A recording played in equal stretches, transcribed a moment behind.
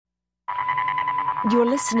You're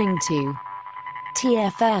listening to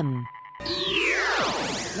TFM.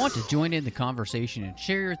 Want to join in the conversation and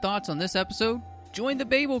share your thoughts on this episode? Join the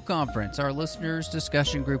Babel Conference, our listeners'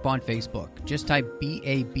 discussion group on Facebook. Just type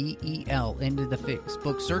BABEL into the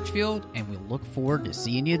Facebook search field, and we look forward to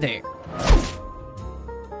seeing you there.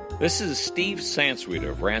 This is Steve Sansweet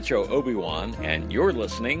of Rancho Obi-Wan, and you're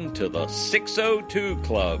listening to the 602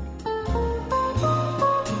 Club.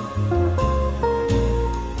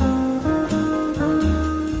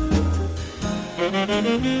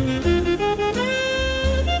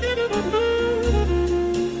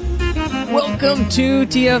 Welcome to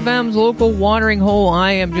TFM's Local Watering Hole.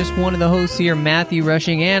 I am just one of the hosts here, Matthew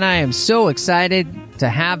Rushing, and I am so excited to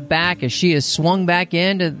have back, as she has swung back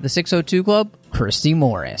into the 602 Club, Christy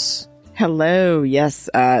Morris. Hello. Yes,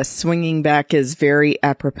 swinging back is very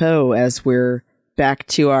apropos as we're back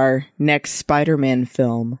to our next Spider-Man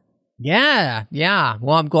film. Yeah.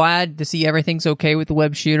 Well, I'm glad to see everything's okay with the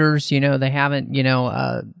web shooters. You know, they haven't,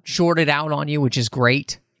 shorted out on you, which is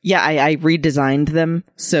great. Yeah, I redesigned them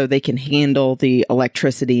so they can handle the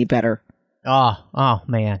electricity better. Oh,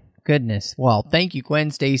 man. Goodness. Well, thank you, Gwen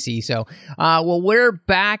Stacy. So, we're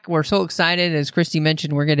back. We're so excited. As Christy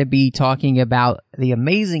mentioned, we're going to be talking about The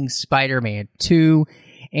Amazing Spider-Man 2.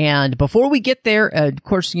 And before we get there, of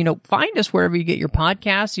course, find us wherever you get your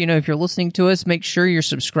podcasts. If you're listening to us, make sure you're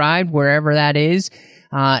subscribed wherever that is.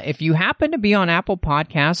 If you happen to be on Apple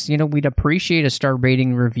Podcasts, we'd appreciate a star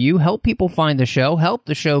rating review. Help people find the show. Help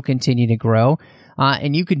the show continue to grow.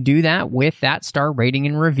 And you can do that with that star rating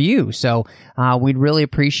and review. So we'd really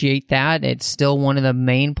appreciate that. It's still one of the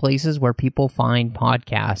main places where people find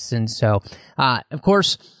podcasts. And so, of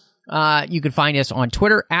course, you can find us on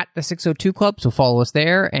Twitter at the 602 Club, so follow us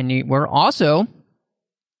there. And we're also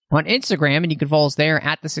on Instagram, and you can follow us there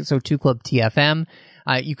at the 602 Club TFM.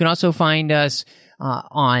 You can also find us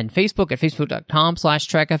on Facebook at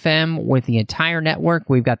facebook.com/TrekFM with the entire network.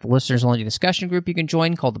 We've got the listeners-only discussion group you can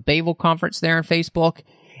join called the Babel Conference there on Facebook.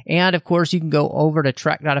 And, of course, you can go over to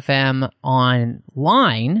Trek.fm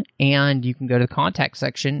online, and you can go to the contact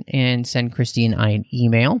section and send Christy and I an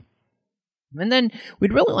email. And then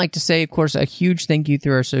we'd really like to say, of course, a huge thank you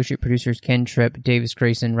through our associate producers, Ken Tripp, Davis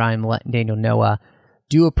Grayson, Ryan Millett, and Daniel Noah.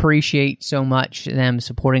 Do appreciate so much them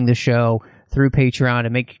supporting the show through Patreon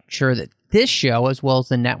and make sure that this show, as well as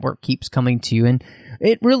the network, keeps coming to you. And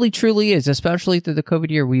it really, truly is, especially through the COVID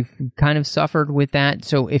year. We've kind of suffered with that.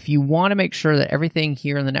 So if you want to make sure that everything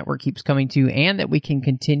here on the network keeps coming to you and that we can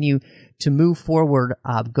continue to move forward,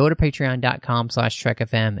 go to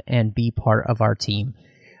patreon.com/TrekFM and be part of our team.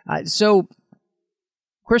 So,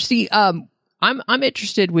 Christy, I'm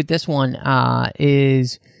interested with this one.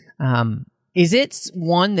 Is it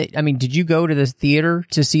one that, did you go to the theater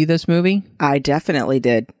to see this movie? I definitely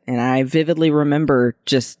did. And I vividly remember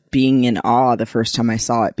just being in awe the first time I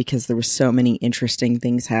saw it because there were so many interesting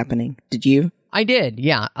things happening. Did you? I did,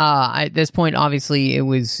 yeah. At this point, obviously, it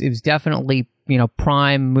was definitely,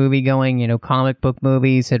 prime movie going. Comic book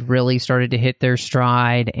movies had really started to hit their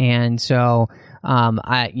stride. And so,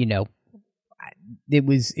 it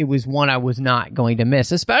was one I was not going to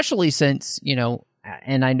miss, especially since,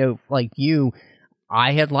 and I know, like you,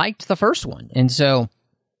 I had liked the first one. And so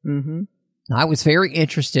I was very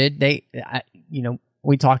interested.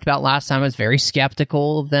 We talked about last time, I was very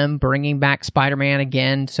skeptical of them bringing back Spider-Man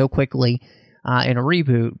again so quickly in a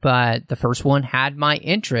reboot. But the first one had my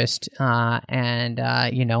interest, and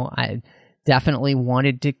I definitely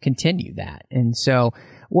wanted to continue that. And so,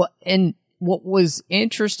 what was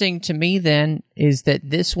interesting to me then is that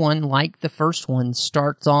this one, like the first one,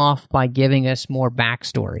 starts off by giving us more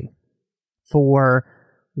backstory for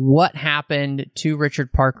what happened to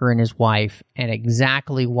Richard Parker and his wife and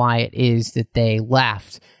exactly why it is that they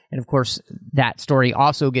left. And of course, that story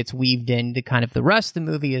also gets weaved into kind of the rest of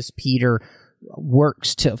the movie as Peter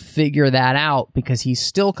works to figure that out because he's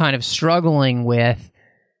still kind of struggling with,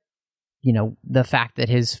 the fact that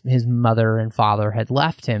his mother and father had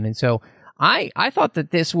left him. And so I thought that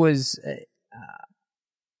this was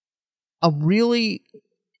a really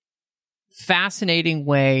fascinating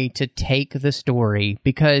way to take the story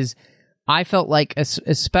because I felt like,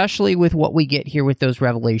 especially with what we get here with those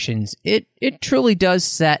revelations, it truly does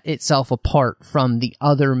set itself apart from the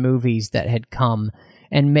other movies that had come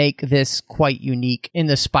and make this quite unique in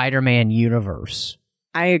the Spider-Man universe.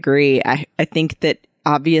 I agree. I think that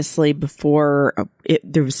obviously before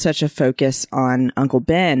there was such a focus on Uncle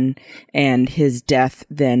Ben and his death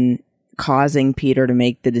then causing Peter to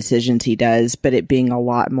make the decisions he does, but it being a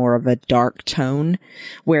lot more of a dark tone.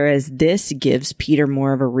 Whereas this gives Peter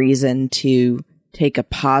more of a reason to take a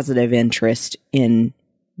positive interest in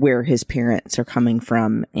where his parents are coming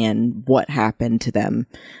from and what happened to them,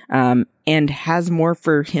 and has more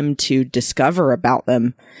for him to discover about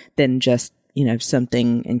them than just,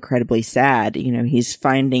 something incredibly sad. He's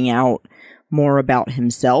finding out more about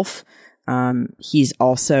himself. He's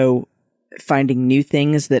also finding new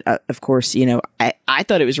things that, of course, I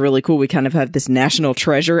thought it was really cool. We kind of have this national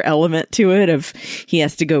treasure element to it of he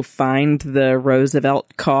has to go find the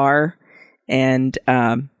Roosevelt car and,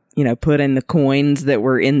 put in the coins that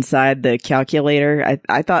were inside the calculator.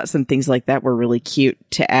 I thought some things like that were really cute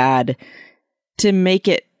to add to make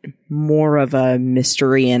it more of a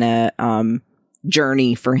mystery and a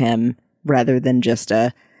journey for him rather than just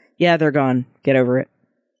they're gone, get over it.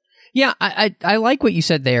 Yeah, I like what you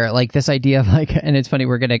said there, like this idea of and it's funny,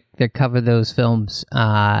 we're going to cover those films,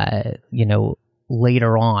 later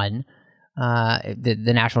on,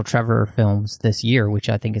 the National Treasure films this year, which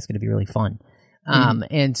I think is going to be really fun.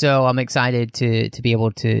 And so I'm excited to be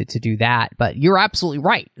able to do that. But you're absolutely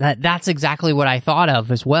right. That's exactly what I thought of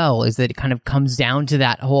as well, is that it kind of comes down to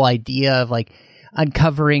that whole idea of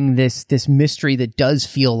uncovering this mystery that does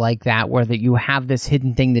feel like that, where that you have this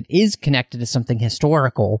hidden thing that is connected to something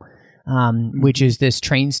historical, which is this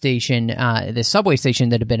train station, this subway station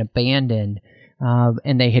that had been abandoned,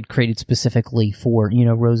 and they had created specifically for,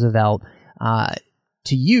 Roosevelt,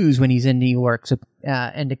 to use when he's in New York,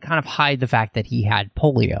 and to kind of hide the fact that he had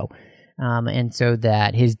polio. And so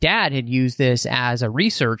that his dad had used this as a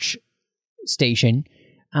research station,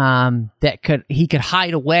 that he could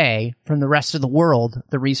hide away from the rest of the world,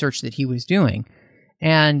 the research that he was doing.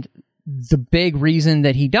 And the big reason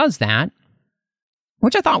that he does that,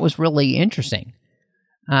 which I thought was really interesting,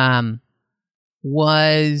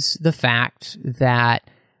 was the fact that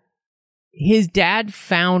his dad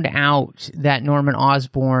found out that Norman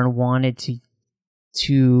Osborn wanted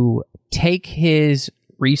to take his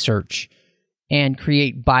research and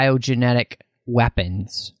create biogenetic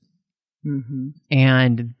weapons. Mm-hmm.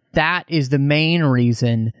 And that is the main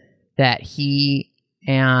reason that he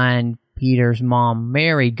and Peter's mom,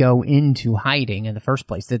 Mary, go into hiding in the first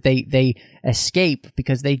place, that they escape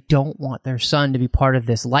because they don't want their son to be part of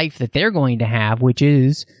this life that they're going to have, which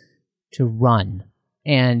is to run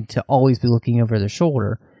and to always be looking over their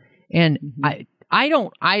shoulder. And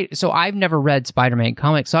so I've never read Spider-Man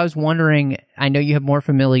comics, so I was wondering, I know you have more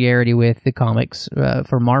familiarity with the comics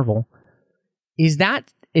for Marvel. Is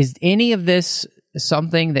any of this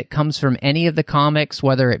something that comes from any of the comics,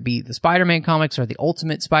 whether it be the Spider-Man comics or the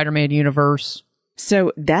Ultimate Spider-Man universe?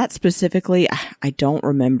 So that specifically, I don't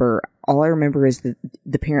remember. All I remember is that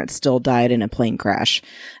the parents still died in a plane crash.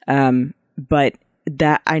 But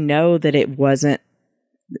that I know that it wasn't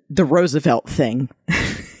the Roosevelt thing.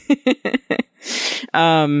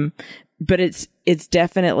 But it's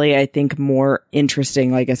definitely, I think, more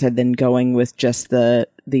interesting, like I said, than going with just the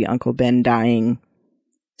Uncle Ben dying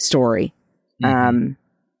story. Mm-hmm.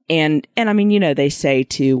 And I mean, they say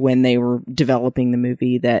too, when they were developing the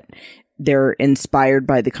movie, that they're inspired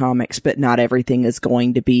by the comics, but not everything is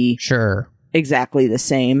going to be exactly the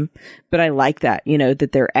same. But I like that, that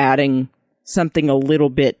they're adding something a little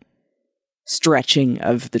bit stretching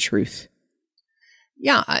of the truth.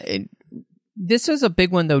 Yeah. This is a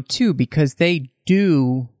big one though too, because they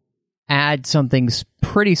do add something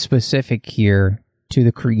pretty specific here to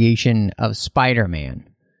the creation of Spider-Man,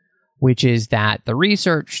 which is that the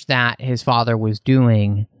research that his father was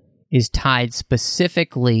doing is tied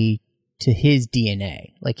specifically to his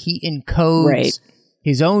DNA. Like, he encodes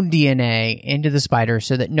his own DNA into the spider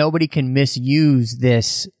so that nobody can misuse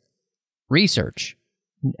this research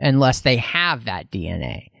unless they have that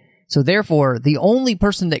DNA. So therefore, the only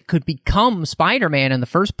person that could become Spider-Man in the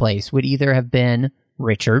first place would either have been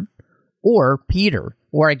Richard or Peter,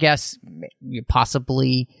 or I guess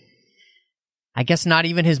possibly, not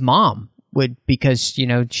even his mom would, because,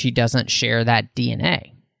 she doesn't share that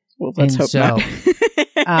DNA. Well, let's hope not.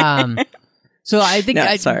 So I think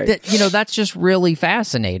that's just really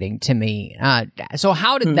fascinating to me. So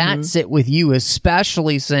how did that sit with you,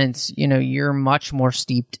 especially since, you're much more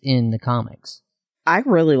steeped in the comics? I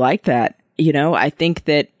really like that. I think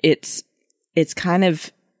that it's kind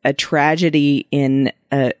of a tragedy in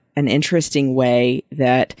an interesting way,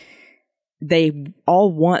 that they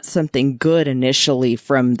all want something good initially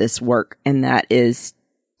from this work, and that is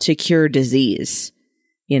to cure disease.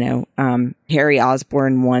 Harry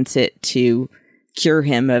Osborn wants it to cure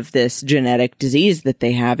him of this genetic disease that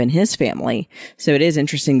they have in his family. So it is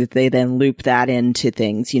interesting that they then loop that into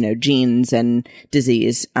things, genes and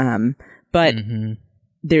disease. But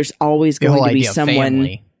there's always going to be someone.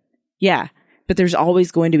 Family. Yeah. but there's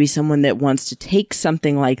always going to be someone that wants to take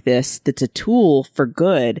something like this that's a tool for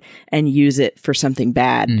good and use it for something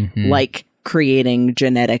bad, like creating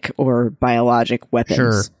genetic or biologic weapons.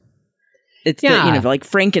 Sure. It's the, like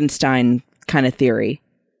Frankenstein kind of theory.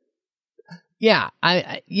 Yeah,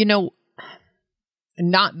 I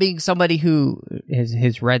not being somebody who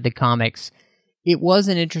has read the comics, it was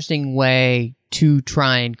an interesting way to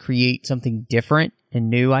try and create something different and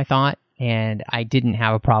new, I thought, and I didn't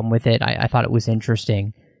have a problem with it. I thought it was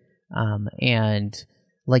interesting. And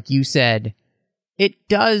like you said, it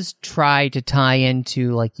does try to tie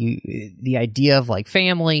into like the idea of like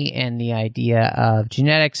family and the idea of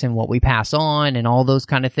genetics and what we pass on and all those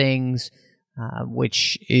kind of things,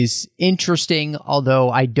 which is interesting,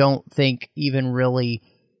 although I don't think even really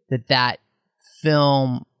that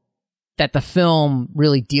the film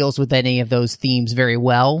really deals with any of those themes very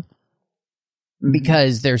well,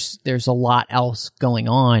 because there's a lot else going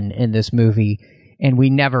on in this movie, and we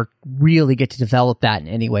never really get to develop that in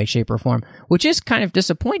any way, shape, or form, which is kind of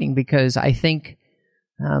disappointing, because I think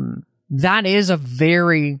that is a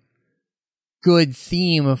very good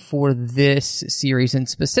theme for this series, and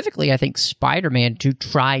specifically I think Spider-Man to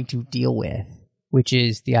try to deal with, which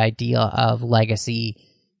is the idea of legacy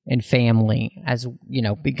and family, as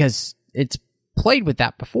because it's played with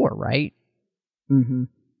that before, right?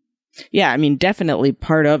 Yeah, I mean, definitely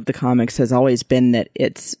part of the comics has always been that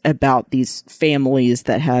it's about these families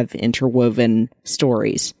that have interwoven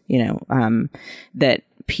stories, that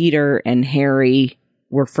Peter and Harry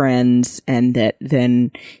were friends, and that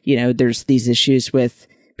then, there's these issues with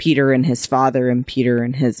Peter and his father and Peter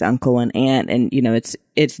and his uncle and aunt. And,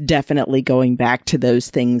 it's definitely going back to those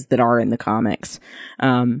things that are in the comics.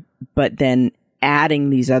 But then adding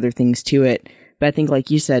these other things to it. But I think, like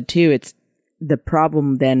you said too, it's the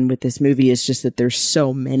problem then with this movie is just that there's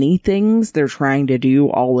so many things they're trying to do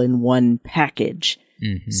all in one package.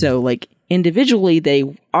 So like individually they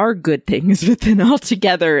are good things, but then all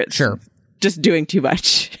together it's just doing too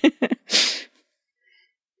much.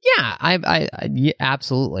 Yeah, I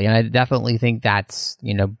absolutely. And I definitely think that's,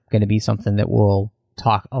 going to be something that we'll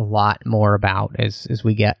talk a lot more about as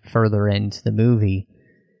we get further into the movie.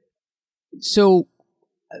 So,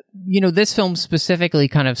 this film specifically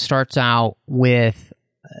kind of starts out with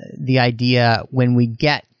the idea when we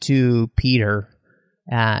get to Peter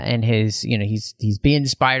and his, he's being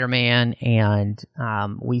Spider-Man, and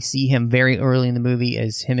we see him very early in the movie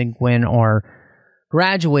as him and Gwen are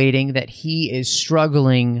graduating, that he is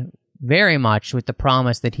struggling very much with the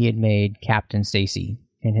promise that he had made Captain Stacy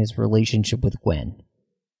and his relationship with Gwen.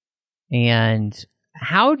 And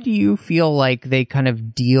how do you feel like they kind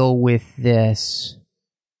of deal with this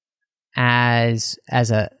as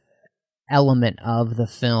a element of the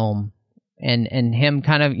film, and him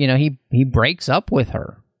kind of, he breaks up with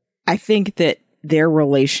her? I think that their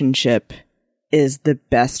relationship is the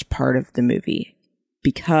best part of the movie,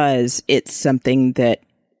 because it's something that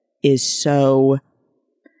is so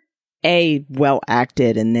well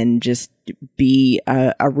acted, and then just be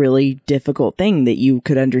a really difficult thing that you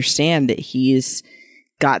could understand that he's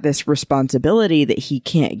got this responsibility that he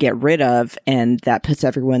can't get rid of, and that puts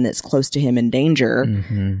everyone that's close to him in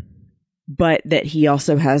danger. But that he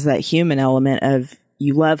also has that human element of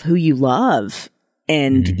you love who you love,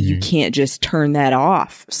 and you can't just turn that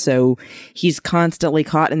off. So he's constantly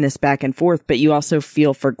caught in this back and forth, but you also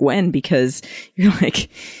feel for Gwen, because you're like,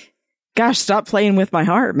 gosh, stop playing with my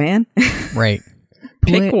heart, man. Right.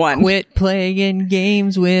 Pick one. Quit playing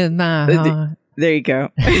games with my heart. There you go.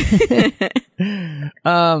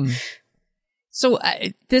 So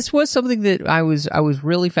this was something that I was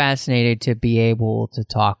really fascinated to be able to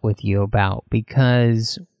talk with you about,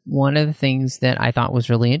 because one of the things that I thought was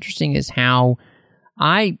really interesting is how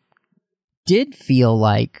I did feel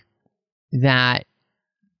like that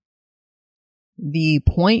the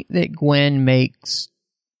point that Gwen makes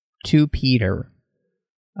to Peter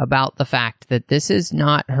about the fact that this is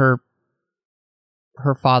not her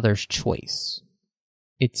father's choice.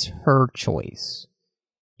 It's her choice.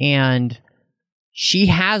 And she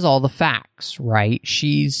has all the facts, right?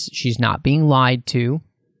 She's not being lied to.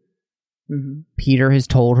 Peter has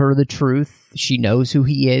told her the truth. She knows who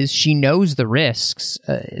he is. She knows the risks,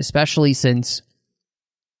 especially since,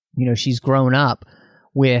 she's grown up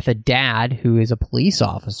with a dad who is a police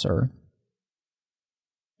officer.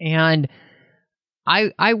 And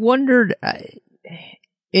I wondered,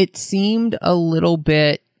 it seemed a little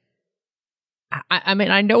bit, I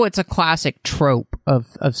mean, I know it's a classic trope of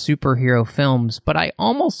superhero films, but I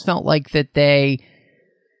almost felt like that they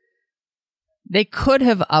they could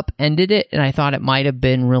have upended it, and I thought it might have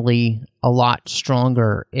been really a lot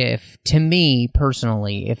stronger if, to me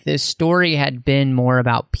personally, if this story had been more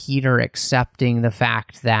about Peter accepting the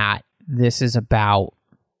fact that this is about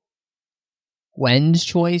Gwen's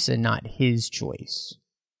choice and not his choice.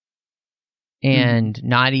 And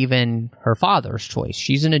not even her father's choice.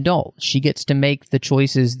 She's an adult. She gets to make the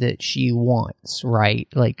choices that she wants, right?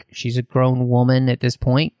 Like, she's a grown woman at this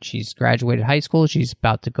point. She's graduated high school. She's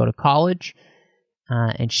about to go to college.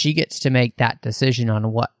 And she gets to make that decision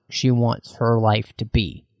on what she wants her life to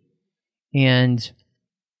be. And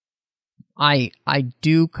I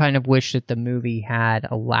do kind of wish that the movie had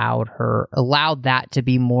allowed that to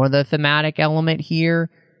be more the thematic element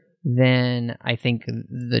here than I think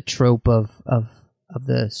the trope of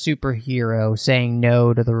the superhero saying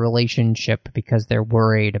no to the relationship because they're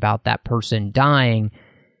worried about that person dying.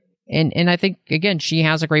 And I think, again, she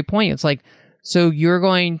has a great point. It's like, so you're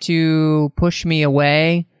going to push me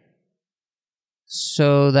away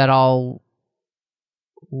so that I'll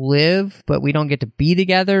live, but we don't get to be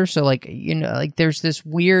together. So, like, you know, like, there's this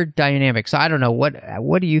weird dynamic. So I don't know.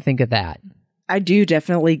 What do you think of that? I do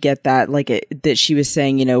definitely get that, like, that she was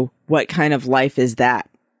saying, you know, what kind of life is that?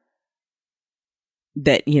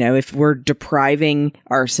 That, you know, if we're depriving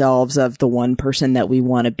ourselves of the one person that we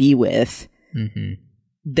want to be with,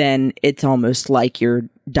 then it's almost like you're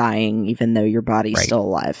dying, even though your body's still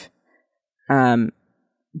alive.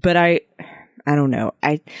 But I don't know.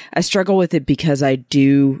 I struggle with it because I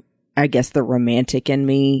guess the romantic in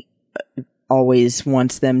me always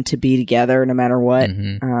wants them to be together no matter what.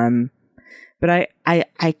 But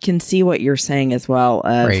I can see what you're saying as well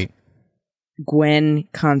of Gwen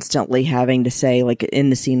constantly having to say, like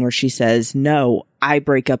in the scene where she says, no, I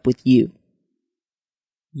break up with you.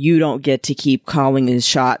 You don't get to keep calling his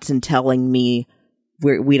shots and telling me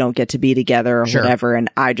we don't get to be together or whatever, and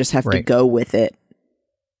I just have to go with it.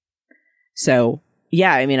 So,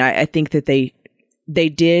 yeah, I mean, I think that they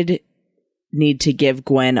did need to give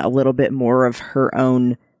Gwen a little bit more of her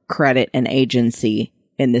own credit and agency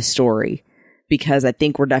in this story. Because I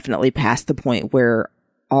think we're definitely past the point where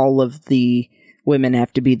all of the women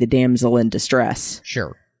have to be the damsel in distress.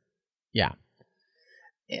 Sure. Yeah.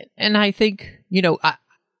 And I think, you know,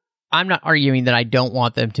 I'm not arguing that I don't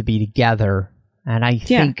want them to be together. And I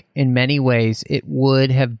think in many ways it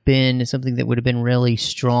would have been something that would have been really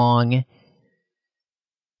strong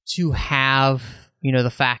to have, you know, the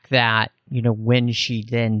fact that, you know, when she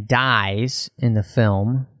then dies in the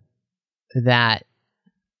film, that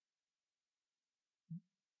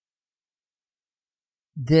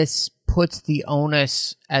this puts the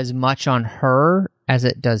onus as much on her as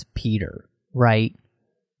it does Peter, right?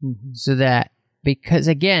 So that, because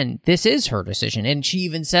again, this is her decision. And she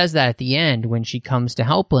even says that at the end when she comes to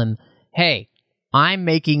help him, hey, I'm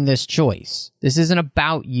making this choice. This isn't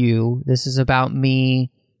about you. This is about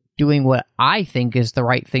me doing what I think is the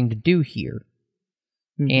right thing to do here.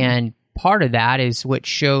 And part of that is what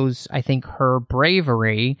shows, I think, her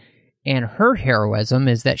bravery and her heroism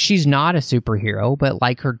is that she's not a superhero, but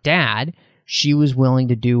like her dad, she was willing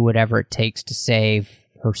to do whatever it takes to save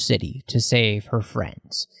her city, to save her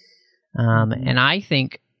friends. And I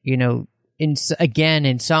think, you know, in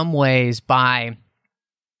some ways, by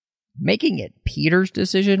making it Peter's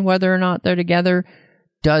decision whether or not they're together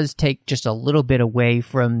does take just a little bit away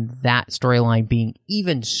from that storyline being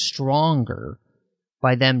even stronger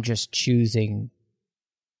by them just choosing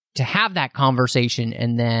to have that conversation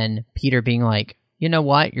and then Peter being like, you know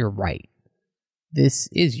what, you're right. This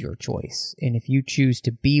is your choice. And if you choose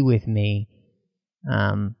to be with me,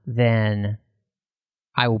 then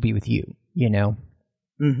I will be with you, you know?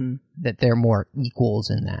 That they're more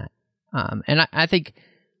equals in that. And I think,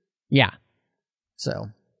 yeah. So.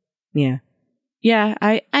 Yeah. Yeah,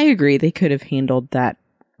 I agree. They could have handled that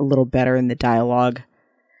a little better in the dialogue.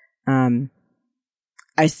 I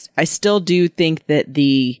still do think that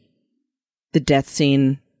the death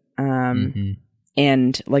scene,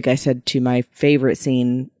 and like I said, to my favorite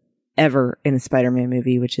scene ever in a Spider-Man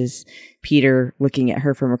movie, which is Peter looking at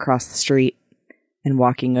her from across the street and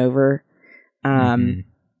walking over.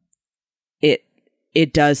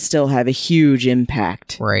 It does still have a huge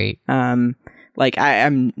impact. Right. Like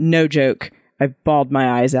I'm no joke. I bawled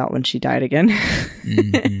my eyes out when she died again.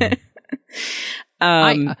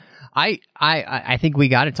 I think we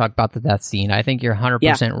got to talk about the death scene. I think you're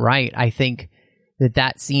 100% right. I think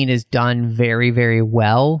that scene is done very, very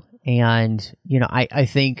well. And, you know, I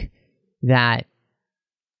think that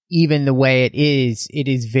even the way it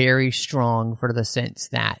is very strong for the sense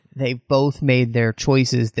that they've both made their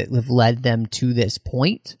choices that have led them to this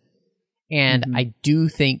point. And I do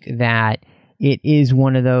think that it is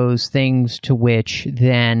one of those things to which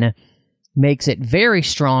then makes it very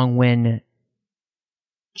strong when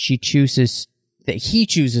he chooses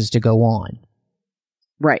to go on.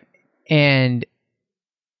 Right. And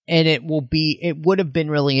it would have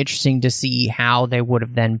been really interesting to see how they would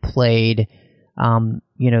have then played, the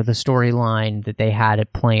storyline that they had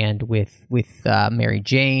it planned with Mary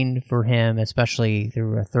Jane for him, especially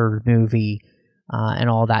through a third movie, and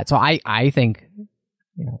all that. So I think,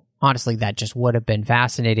 honestly, that just would have been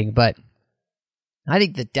fascinating. But I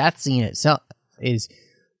think the death scene itself is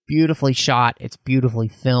beautifully shot. It's beautifully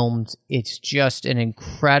filmed. It's just an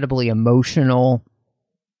incredibly emotional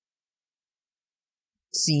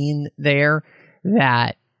scene there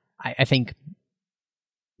that I think,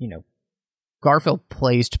 Garfield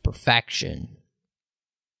plays to perfection.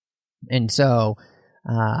 And so,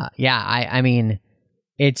 I mean,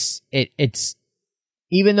 it's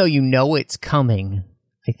even though it's coming,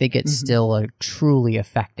 I think it's still a truly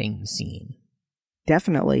affecting scene.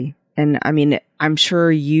 Definitely. And I mean, I'm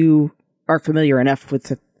sure you are familiar enough with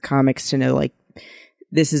the comics to know, like,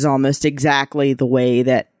 this is almost exactly the way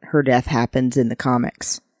that her death happens in the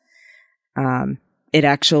comics. And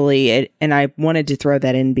I wanted to throw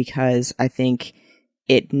that in because I think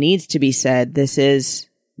it needs to be said, this is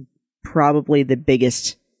probably the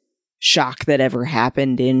biggest shock that ever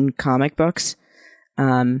happened in comic books.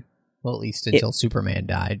 Well, at least until Superman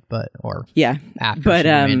died, after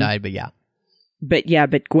Superman died, but yeah.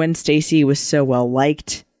 But Gwen Stacy was so well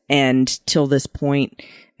liked, and till this point,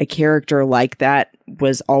 a character like that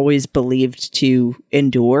was always believed to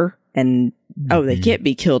endure, and they can't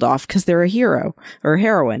be killed off because they're a hero or a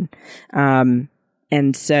heroine.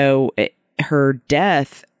 And so her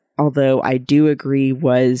death, although I do agree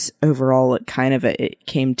was overall it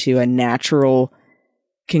came to a natural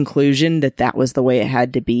conclusion that was the way it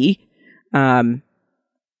had to be,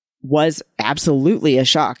 was absolutely a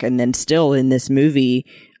shock. And then still in this movie,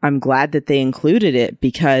 I'm glad that they included it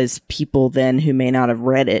because people then who may not have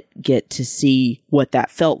read it get to see what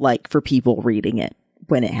that felt like for people reading it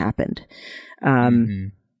when it happened.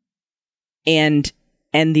 And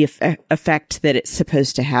the effect that it's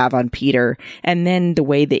supposed to have on Peter, and then the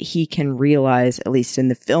way that he can realize, at least in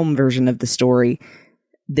the film version of the story,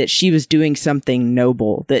 that she was doing something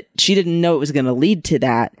noble, that she didn't know it was going to lead to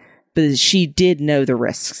that, but she did know the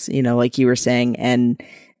risks, like you were saying, and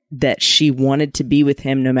that she wanted to be with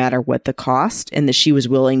him no matter what the cost, and that she was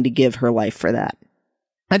willing to give her life for that.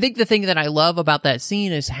 I think the thing that I love about that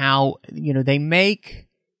scene is how, they make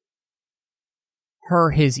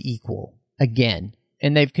her his equal again.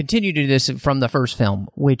 And they've continued to do this from the first film,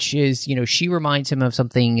 which is, she reminds him of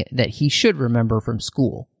something that he should remember from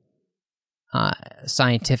school,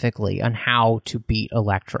 scientifically, on how to beat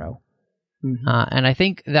Electro. And I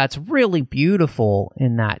think that's really beautiful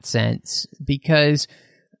in that sense, because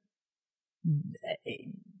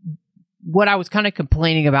what I was kind of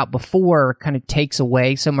complaining about before kind of takes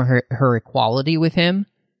away some of her equality with him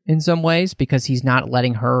in some ways, because he's not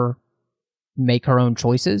letting her make her own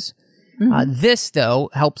choices. This, though,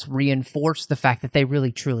 helps reinforce the fact that they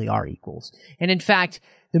really, truly are equals. And in fact,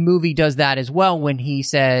 the movie does that as well when he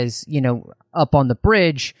says, up on the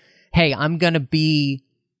bridge, hey, I'm going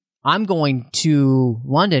to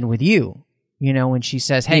London with you, when she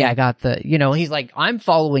says, hey, I got he's like, I'm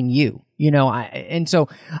following you, and so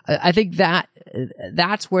I think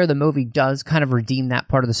that's where the movie does kind of redeem that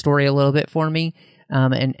part of the story a little bit for me.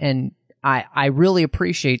 And I really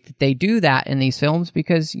appreciate that they do that in these films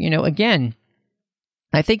because, again,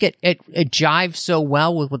 I think it jives so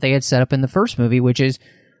well with what they had set up in the first movie, which is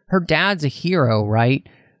her dad's a hero, right?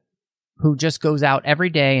 Who just goes out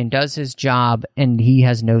every day and does his job, and he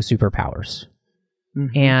has no superpowers.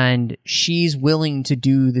 And she's willing to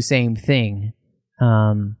do the same thing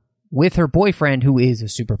with her boyfriend, who is a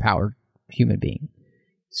superpowered human being.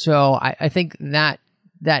 So I think that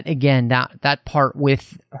again, that part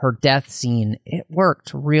with her death scene, it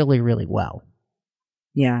worked really, really well.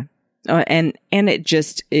 Yeah. And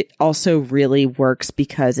it also really works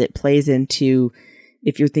because it plays into,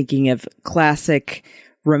 if you're thinking of classic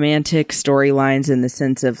romantic storylines in the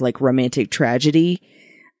sense of like romantic tragedy,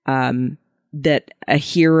 that a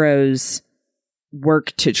hero's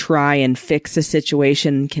work to try and fix a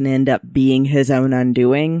situation can end up being his own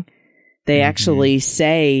undoing. They actually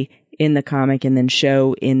say in the comic and then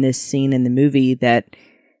show in this scene in the movie that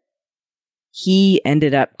he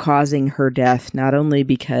ended up causing her death not only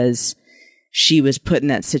because she was put in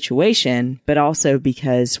that situation, but also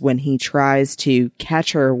because when he tries to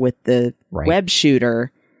catch her with the web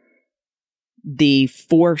shooter, the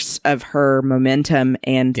force of her momentum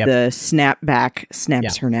and the snapback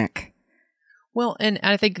snaps her neck. Well, and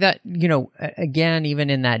I think that, again, even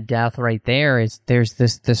in that death right there, there's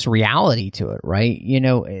this reality to it, right?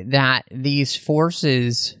 That these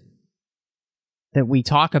forces that we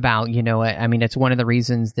talk about, I mean, it's one of the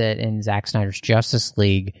reasons that in Zack Snyder's Justice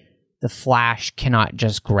League, the Flash cannot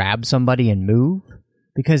just grab somebody and move.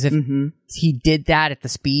 Because if he did that at the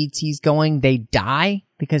speeds he's going, they die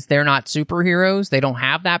because they're not superheroes. They don't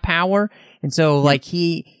have that power. And so,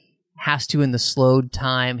 he has to, in the slowed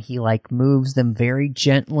time, he moves them very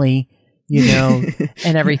gently,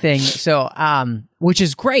 and everything. So, which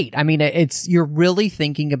is great. I mean, you're really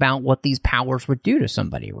thinking about what these powers would do to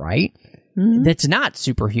somebody, right? Mm-hmm. That's not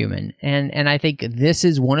superhuman. And I think this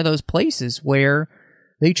is one of those places where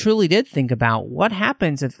they truly did think about what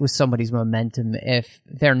happens with somebody's momentum if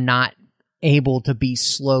they're not able to be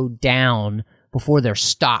slowed down before they're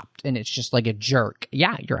stopped, and it's just like a jerk.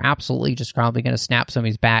 Yeah, you're absolutely just probably going to snap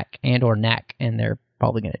somebody's back and or neck, and they're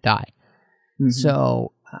probably going to die. Mm-hmm.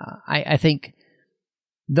 So I think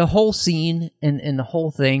the whole scene and the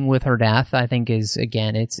whole thing with her death, I think is,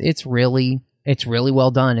 again, it's really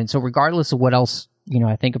well done. And so regardless of what else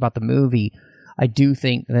I think about the movie, I do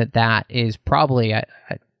think that is probably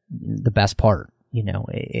the best part.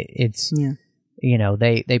 It's. Yeah.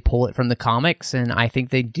 They pull it from the comics, and I think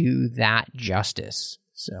they do that justice.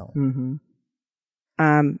 So,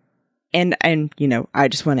 and I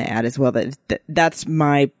just want to add as well that that's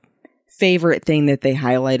my favorite thing that they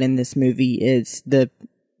highlight in this movie is the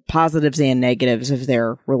positives and negatives of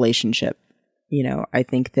their relationship. I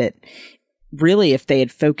think that really, if they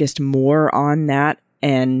had focused more on that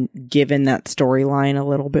and given that storyline a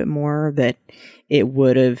little bit more, that it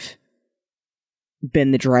would have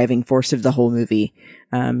been the driving force of the whole movie.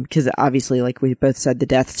 Because obviously, like we both said, the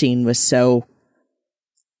death scene was so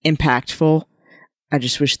impactful. I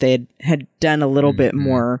just wish they had done a little bit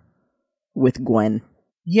more with Gwen.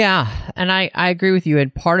 Yeah, and I agree with you.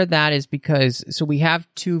 And part of that is because, so we have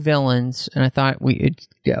two villains, and I thought we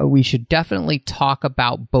should definitely talk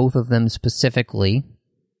about both of them specifically.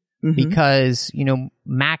 Because,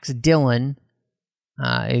 Max Dillon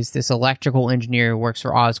is this electrical engineer who works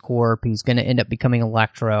for Oscorp. He's going to end up becoming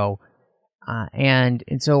Electro. And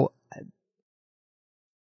so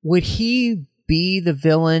would he be the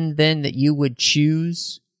villain then that you would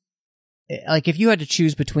choose? Like, if you had to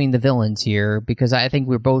choose between the villains here, because I think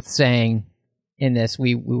we're both saying in this,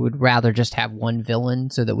 we would rather just have one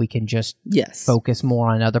villain so that we can just focus more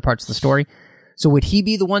on other parts of the story. So would he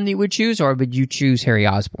be the one that you would choose, or would you choose Harry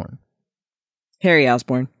Osborn? Harry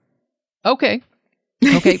Osborn. Okay.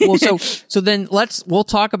 Well, so then we'll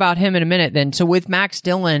talk about him in a minute then. So with Max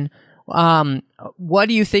Dillon, what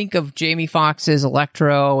do you think of Jamie Foxx's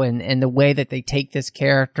Electro and the way that they take this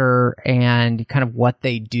character and kind of what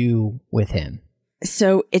they do with him?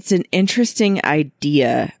 So it's an interesting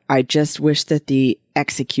idea. I just wish that the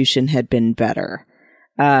execution had been better.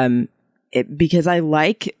 Because I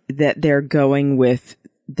like that they're going with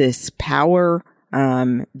this power,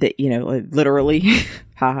 that, literally,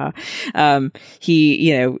 haha.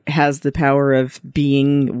 He, has the power of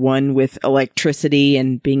being one with electricity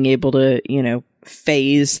and being able to,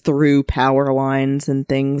 phase through power lines and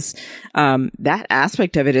things. That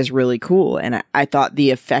aspect of it is really cool. And I thought the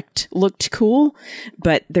effect looked cool,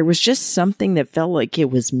 but there was just something that felt like it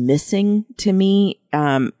was missing to me,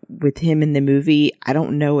 with him in the movie. I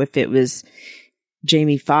don't know if it was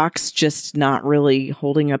Jamie Foxx just not really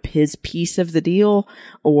holding up his piece of the deal,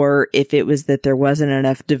 or if it was that there wasn't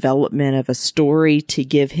enough development of a story to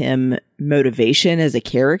give him motivation as a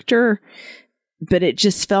character, but it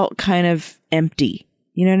just felt kind of empty.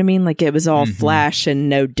 You know what I mean? Like it was all flash and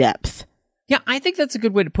no depth. Yeah, I think that's a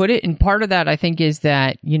good way to put it. And part of that, I think, is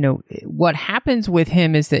that, what happens with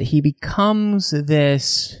him is that he becomes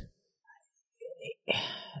this...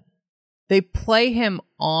 They play him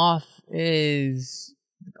off as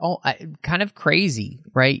kind of crazy,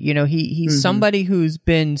 right? He's somebody who's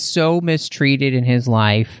been so mistreated in his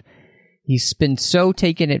life. He's been so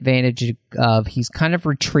taken advantage of. He's kind of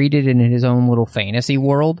retreated in his own little fantasy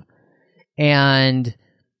world. And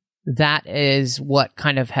that is what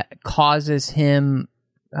kind of causes him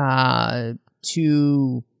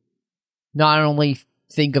to not only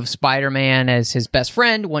think of Spider-Man as his best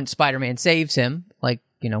friend once Spider-Man saves him, like,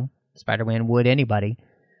 Spider-Man would anybody,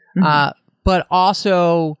 but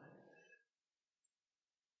also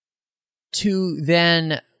to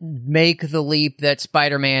then make the leap that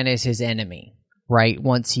Spider-Man is his enemy, right?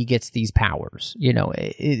 Once he gets these powers,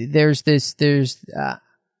 there's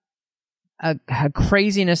a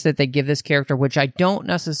craziness that they give this character, which I don't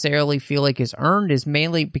necessarily feel like is earned, is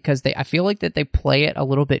mainly because I feel like that they play it a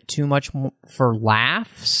little bit too much for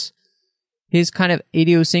laughs. his kind of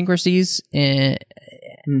idiosyncrasies, and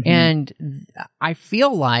I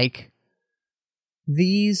feel like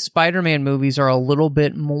these Spider-Man movies are a little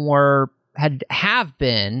bit more have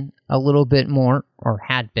been a little bit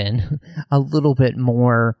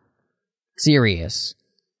more serious.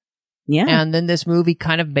 Yeah. And then this movie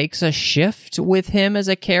kind of makes a shift with him as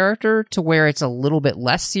a character to where it's a little bit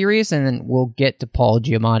less serious, and then we'll get to Paul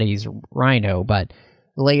Giamatti's Rhino, but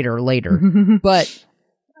later. But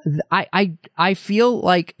I feel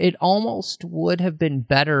like it almost would have been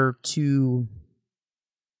better to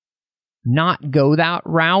not go that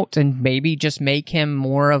route and maybe just make him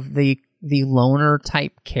more of the loner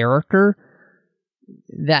type character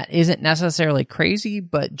that isn't necessarily crazy,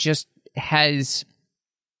 but just has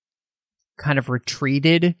kind of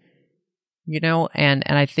retreated, and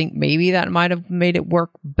I think maybe that might have made it work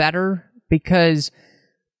better, because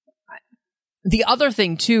the other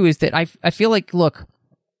thing too is that I feel like, look,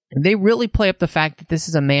 they really play up the fact that this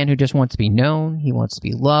is a man who just wants to be known, he wants to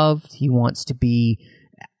be loved, he wants to be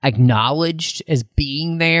acknowledged as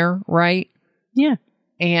being there, right? Yeah.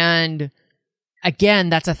 And again,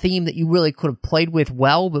 that's a theme that you really could have played with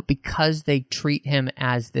well, but because they treat him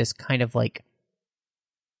as this kind of like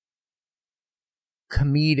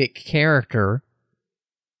comedic character,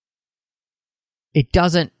 it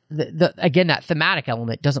doesn't, again, that thematic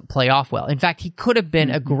element doesn't play off well. In fact, he could have been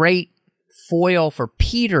a great foil for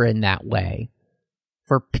Peter in that way,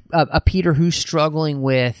 for a Peter who's struggling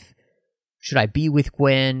with, should I be with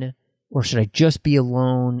Gwen or should I just be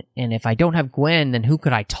alone? And if I don't have Gwen, then who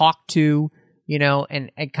could I talk to?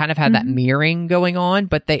 And kind of had that mirroring going on,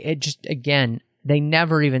 but they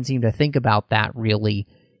never even seem to think about that really.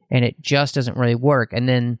 And it just doesn't really work. And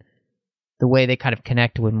then the way they kind of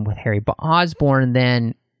connect with Harry Osborn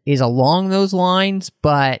then is along those lines,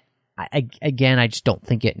 but I just don't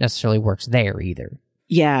think it necessarily works there either.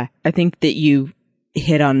 Yeah, I think that you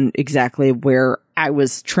hit on exactly where I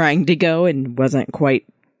was trying to go and wasn't quite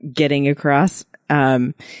getting across.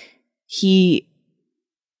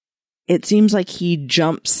 It seems like he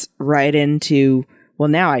jumps right into, well,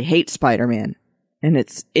 now I hate Spider-Man. And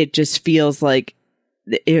it just feels like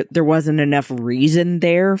there wasn't enough reason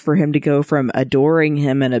there for him to go from adoring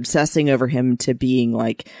him and obsessing over him to being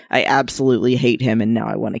like, I absolutely hate him and now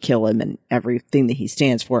I want to kill him and everything that he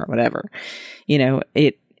stands for, whatever.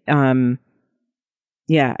 I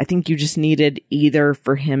think you just needed either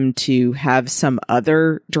for him to have some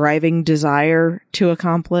other driving desire to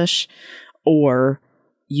accomplish, or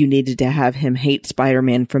you needed to have him hate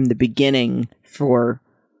Spider-Man from the beginning for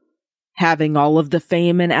having all of the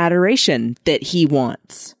fame and adoration that he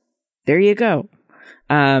wants. There you go.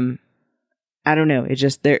 I don't know. It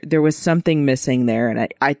just, there was something missing there. And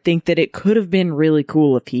I think that it could have been really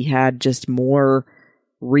cool if he had just more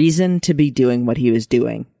reason to be doing what he was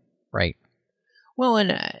doing. Right. Well,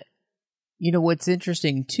 and what's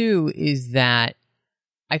interesting too is that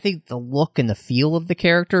I think the look and the feel of the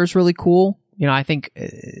character is really cool. I think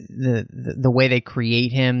the way they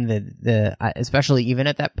create him, the especially even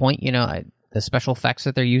at that point, the special effects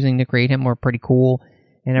that they're using to create him were pretty cool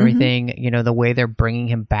and everything. The way they're bringing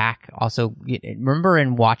him back. Also, remember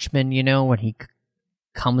in Watchmen, when he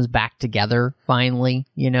comes back together finally,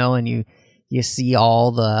 and you see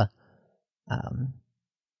all the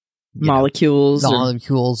molecules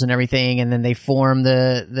and everything, and then they form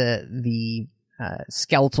the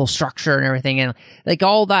skeletal structure and everything, and like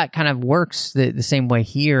all that kind of works the same way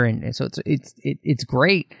here, and so it's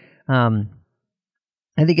great. I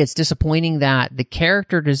think it's disappointing that the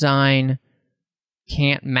character design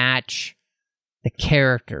can't match the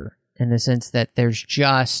character in the sense that there's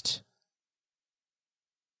just,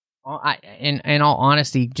 in all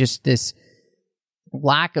honesty, just this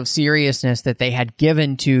lack of seriousness that they had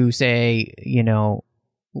given to, say,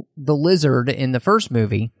 the Lizard in the first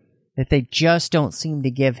movie, that they just don't seem to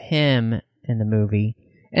give him in the movie.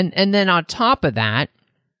 And then on top of that,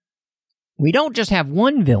 we don't just have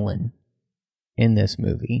one villain in this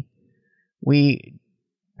movie. We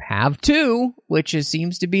have two, which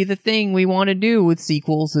seems to be the thing we want to do with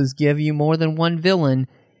sequels, is give you more than one villain.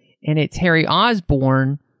 And it's Harry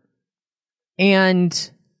Osborn.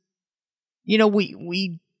 And,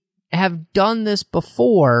 we have done this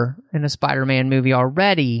before in a Spider-Man movie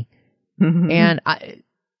already. And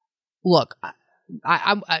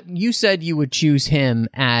you said you would choose him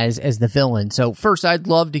as the villain. So first, I'd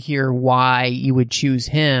love to hear why you would choose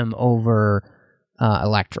him over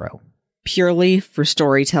Electro. Purely for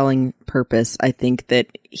storytelling purpose, I think that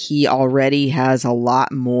he already has a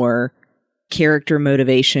lot more character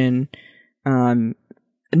motivation,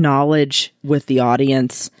 knowledge with the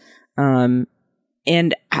audience, and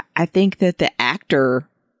I think that the actor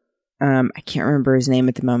I can't remember his name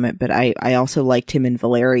at the moment, but I also liked him in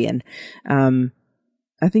Valerian.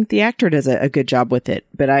 I think the actor does a good job with it,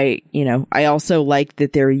 but I also like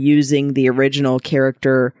that they're using the original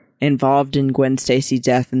character involved in Gwen Stacy's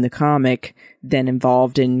death in the comic, then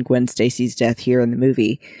involved in Gwen Stacy's death here in the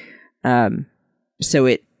movie. So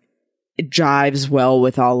it jives well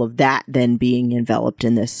with all of that then being enveloped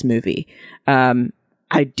in this movie.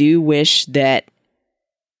 I do wish that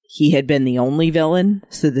he had been the only villain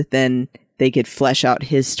so that then they could flesh out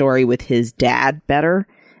his story with his dad better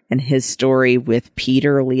and his story with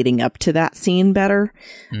Peter leading up to that scene better.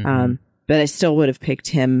 Mm-hmm. But I still would have picked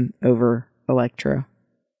him over Electro.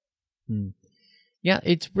 Yeah,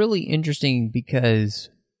 it's really interesting because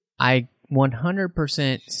I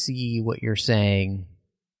 100% see what you're saying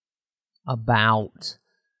about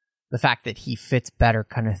the fact that he fits better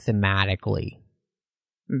kind of thematically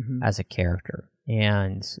as a character.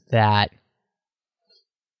 And that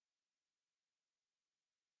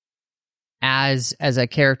as a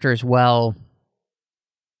character as well,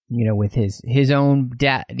 with his own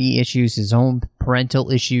daddy issues, his own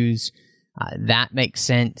parental issues, that makes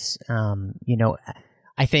sense.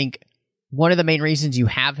 I think one of the main reasons you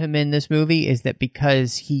have him in this movie is that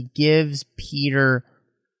because he gives Peter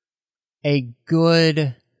a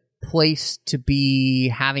good place to be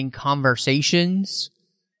having conversations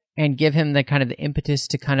and give him the kind of the impetus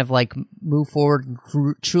to kind of like move forward and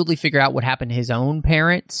truly figure out what happened to his own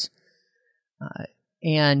parents.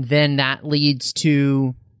 And then that leads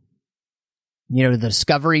to, the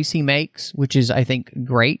discoveries he makes, which is, I think,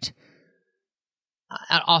 great.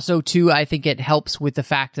 Also, too, I think it helps with the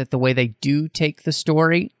fact that the way they do take the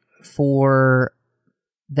story for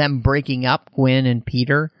them breaking up Gwen and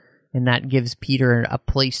Peter, and that gives Peter a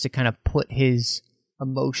place to kind of put his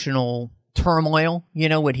emotional turmoil,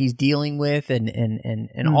 what he's dealing with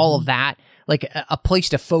and all of that, like a place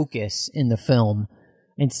to focus in the film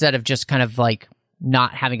instead of just kind of like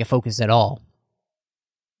not having a focus at all.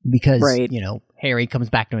 Because, Harry comes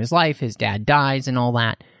back to his life, his dad dies and all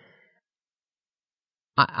that.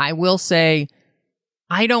 I will say,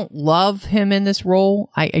 I don't love him in this role.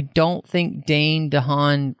 I don't think Dane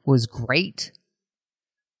DeHaan was great,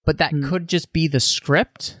 but that could just be the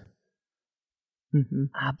script.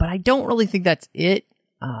 But I don't really think that's it,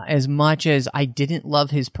 as much as I didn't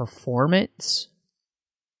love his performance.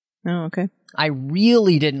 Oh, okay. I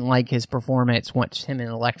really didn't like his performance once him and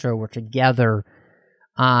Electro were together,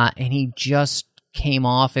 and he just came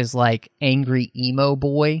off as like angry emo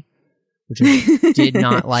boy, which I did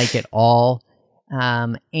not like at all.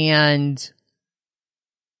 And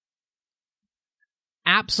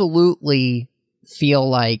absolutely feel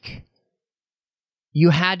like you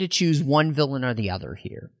had to choose one villain or the other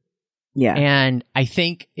here. Yeah. And I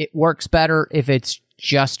think it works better if it's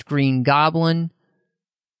just Green Goblin.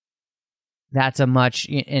 That's a much,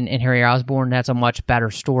 and Harry Osborn, that's a much better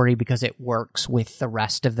story because it works with the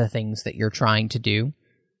rest of the things that you're trying to do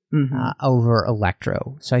over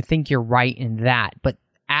Electro. So I think you're right in that. But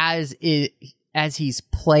as he's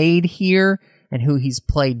played here and who he's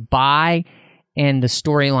played by and the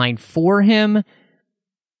storyline for him,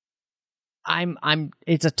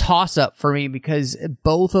 it's a toss-up for me because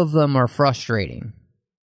both of them are frustrating.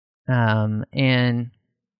 And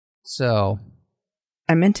so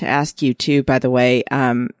I meant to ask you too, by the way,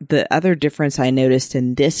 the other difference I noticed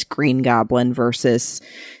in this Green Goblin versus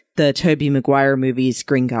the Tobey Maguire movie's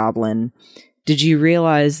Green Goblin, did you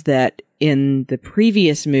realize that in the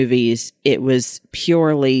previous movies, it was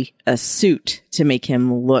purely a suit to make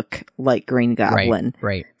him look like Green Goblin?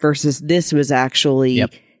 Right. Versus this was actually,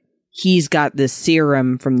 he's got this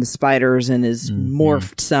serum from the spiders and is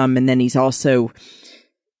morphed some, and then he's also,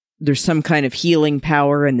 there's some kind of healing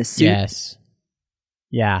power in the suit. Yes.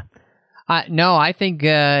 Yeah. No, I think,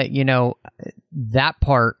 that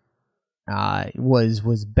part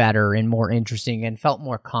was better and more interesting and felt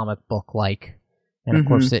more comic book-like. And of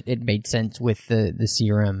course, it made sense with the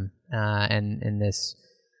serum and this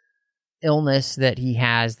illness that he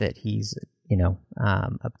has that he's,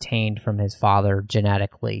 obtained from his father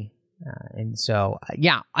genetically. And so,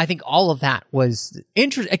 I think all of that was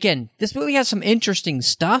interesting. Again, this movie has some interesting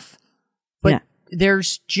stuff, but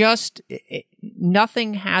there's just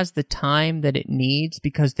nothing has the time that it needs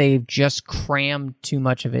because they've just crammed too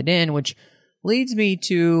much of it in, which leads me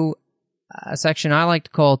to a section I like to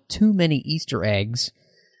call too many Easter eggs.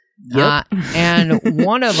 And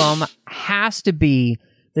one of them has to be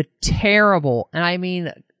the terrible, and I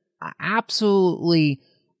mean absolutely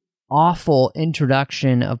awful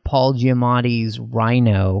introduction of Paul Giamatti's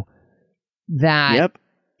Rhino. That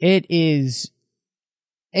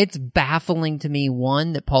it's baffling to me,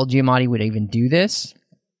 one, that Paul Giamatti would even do this.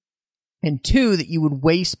 And two, that you would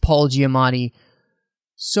waste Paul Giamatti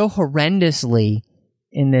so horrendously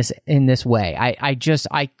in this way.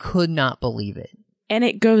 I could not believe it. And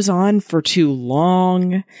it goes on for too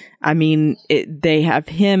long. I mean, they have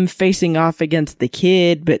him facing off against the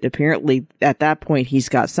kid, but apparently at that point he's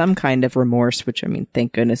got some kind of remorse, which, I mean,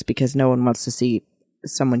 thank goodness, because no one wants to see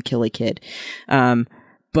someone kill a kid.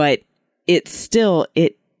 But it's still,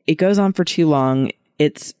 it goes on for too long.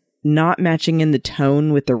 It's not matching in the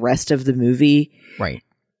tone with the rest of the movie. Right.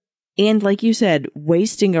 And like you said,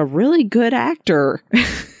 wasting a really good actor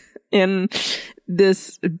in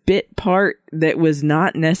this bit part that was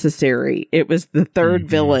not necessary. It was the third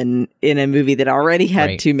villain in a movie that already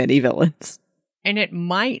had too many villains. And it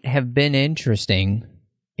might have been interesting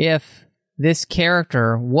if this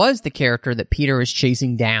character was the character that Peter is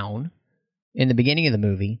chasing down in the beginning of the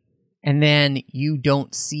movie, and then you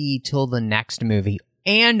don't see till the next movie,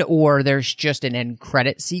 and or there's just an end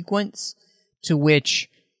credit sequence to which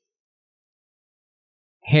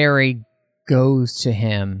Harry goes to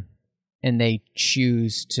him and they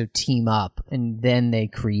choose to team up, and then they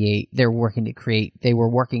were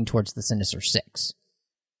working towards the Sinister Six.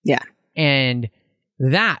 Yeah. And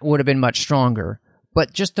that would have been much stronger.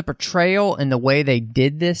 But just the portrayal and the way they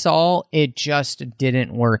did this all, it just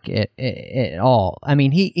didn't work at all. I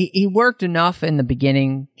mean, he worked enough in the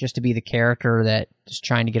beginning just to be the character that is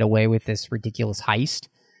trying to get away with this ridiculous heist.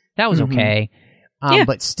 That was okay.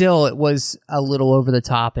 But still, it was a little over the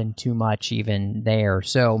top and too much even there.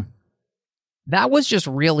 So that was just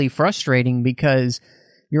really frustrating, because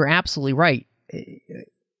you're absolutely right.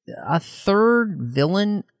 A third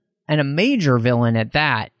villain, and a major villain at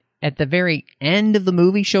that, at the very end of the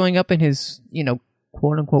movie, showing up in his,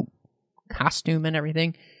 quote unquote costume and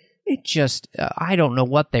everything. It just, I don't know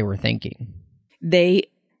what they were thinking.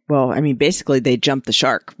 Basically they jumped the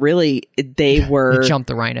shark. Really, they were... They jumped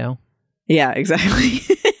the rhino. Yeah, exactly.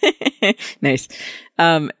 Nice.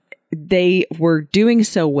 They were doing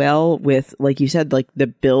so well with, like you said, like the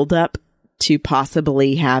build up to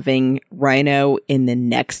possibly having Rhino in the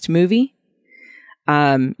next movie.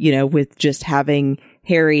 With just having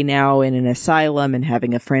Harry now in an asylum and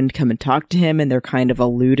having a friend come and talk to him, and they're kind of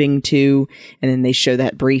alluding to, and then they show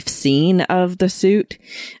that brief scene of the suit.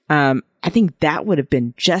 I think that would have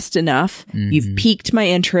been just enough. Mm-hmm. You've piqued my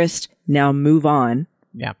interest. Now move on.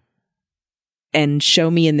 Yeah. And show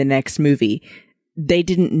me in the next movie. They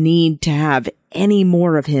didn't need to have any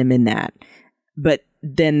more of him in that. But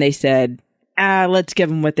then they said, let's give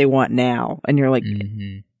them what they want now. And you're like,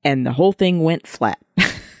 and the whole thing went flat.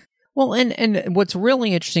 Well, and what's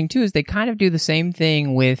really interesting, too, is they kind of do the same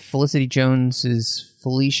thing with Felicity Jones's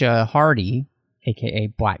Felicia Hardy, a.k.a.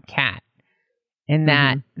 Black Cat. And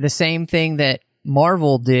that the same thing that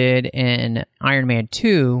Marvel did in Iron Man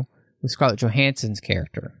 2 with Scarlett Johansson's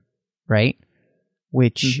character, right?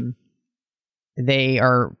 Which they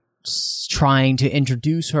are trying to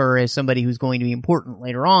introduce her as somebody who's going to be important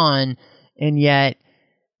later on, and yet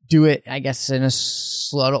do it, I guess, in a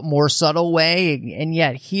more subtle way. And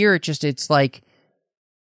yet here, it's like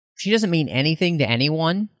she doesn't mean anything to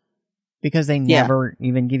anyone, because they never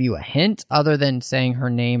even give you a hint other than saying her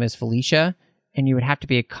name is Felicia, and you would have to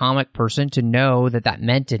be a comic person to know that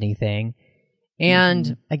meant anything.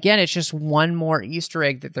 And again, it's just one more Easter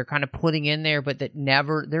egg that they're kind of putting in there, but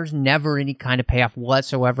there's never any kind of payoff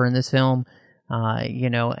whatsoever in this film,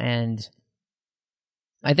 and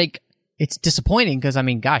I think it's disappointing because, I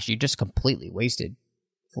mean, gosh, you just completely wasted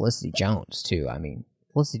Felicity Jones, too. I mean,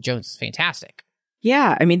 Felicity Jones is fantastic.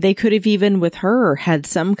 Yeah, I mean, they could have even with her had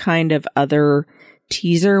some kind of other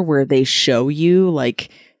teaser where they show you, like,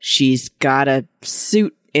 she's got a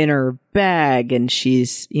suit in her bag and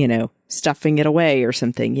she's, stuffing it away or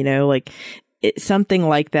something, something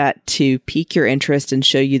like that to pique your interest and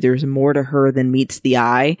show you there's more to her than meets the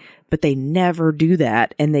eye. But they never do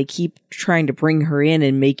that, and they keep trying to bring her in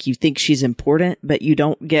and make you think she's important, but you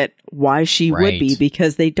don't get why she would be,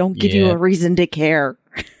 because they don't give you a reason to care.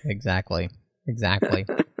 Exactly.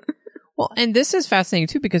 Well, and this is fascinating,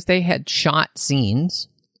 too, because they had shot scenes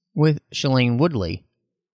with Shailene Woodley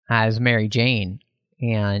as Mary Jane,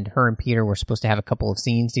 and her and Peter were supposed to have a couple of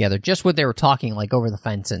scenes together, just what they were talking, like, over the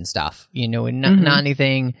fence and stuff, and not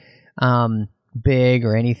anything big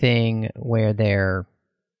or anything where they're,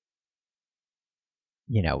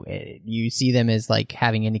 you see them as, like,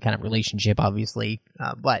 having any kind of relationship, obviously,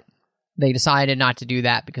 but they decided not to do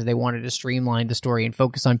that because they wanted to streamline the story and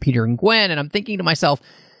focus on Peter and Gwen. And I'm thinking to myself,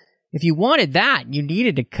 if you wanted that, you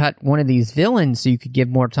needed to cut one of these villains so you could give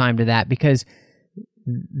more time to that, because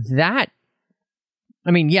that,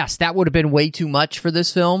 I mean, yes, that would have been way too much for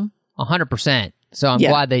this film, 100%. So I'm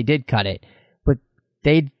glad they did cut it. But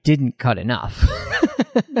they didn't cut enough.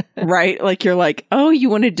 Right? Like you're like, oh, you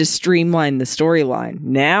wanted to streamline the storyline.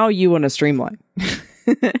 Now you want to streamline.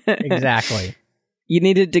 Exactly. You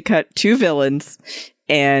needed to cut 2 villains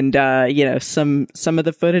and, some of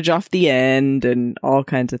the footage off the end and all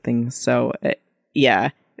kinds of things. So, yeah,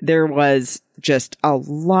 there was just a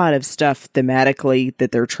lot of stuff thematically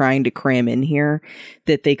that they're trying to cram in here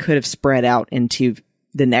that they could have spread out into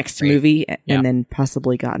the next movie and then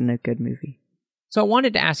possibly gotten a good movie. So I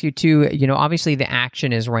wanted to ask you too, obviously the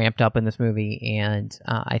action is ramped up in this movie, and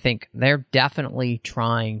I think they're definitely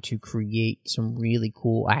trying to create some really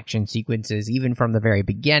cool action sequences, even from the very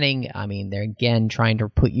beginning. I mean, they're again trying to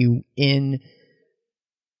put you in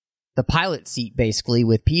the pilot seat, basically,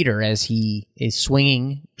 with Peter as he is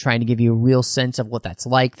swinging, trying to give you a real sense of what that's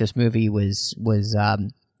like. This movie was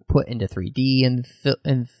put into 3D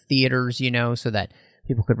in theaters, so that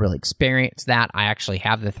people could really experience that. I actually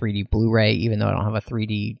have the 3D Blu-ray, even though I don't have a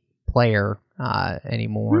 3D player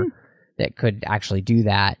anymore that could actually do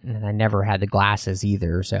that. And I never had the glasses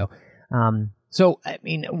either. So, I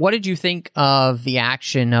mean, what did you think of the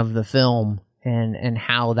action of the film and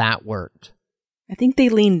how that worked? I think they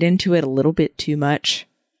leaned into it a little bit too much.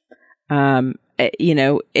 In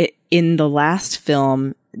the last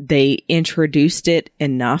film, they introduced it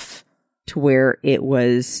enough to where it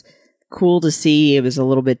was cool to see. It was a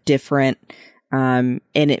little bit different. And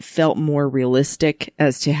it felt more realistic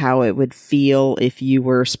as to how it would feel if you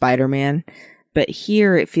were Spider-Man. But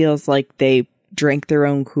here it feels like they drank their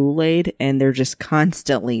own Kool-Aid and they're just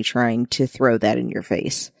constantly trying to throw that in your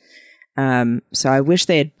face. So I wish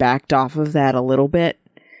they had backed off of that a little bit.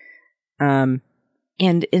 And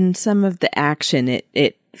in some of the action,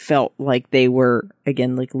 it felt like they were,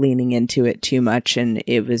 again, like leaning into it too much, and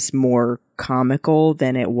it was more comical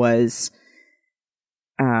than it was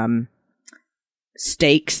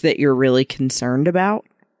stakes that you're really concerned about.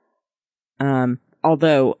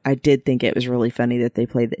 Although I did think it was really funny that they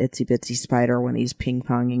played the Itsy Bitsy Spider when he's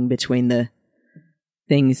ping-ponging between the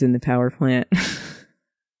things in the power plant.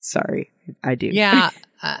 Sorry, I do. Yeah,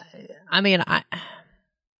 I mean, I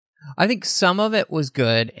think some of it was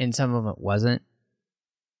good and some of it wasn't.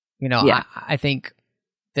 Yeah. I think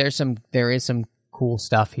there is some cool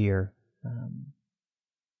stuff here.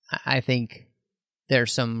 I think there are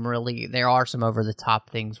some over the top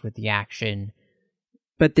things with the action,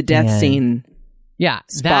 but the death scene,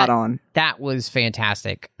 spot on. That was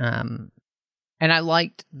fantastic. And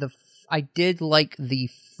I did like the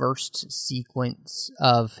first sequence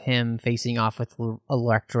of him facing off with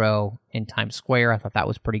Electro in Times Square. I thought that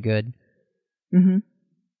was pretty good. Mm-hmm.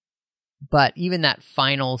 But even that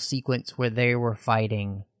final sequence where they were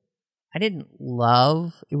fighting, I didn't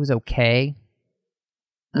love. It was okay.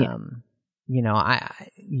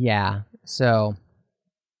 Yeah. So,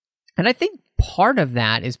 and I think part of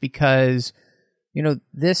that is because,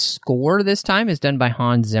 this score this time is done by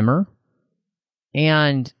Hans Zimmer.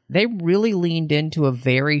 And they really leaned into a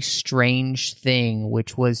very strange thing,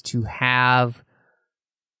 which was to have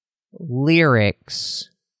lyrics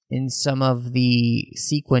in some of the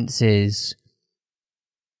sequences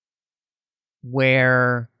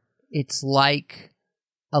where it's like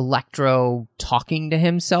Electro talking to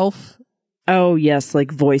himself. Oh, yes,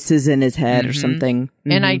 like voices in his head or something.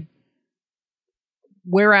 Mm-hmm. And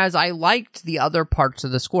whereas I liked the other parts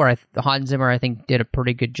of the score, Hans Zimmer, I think, did a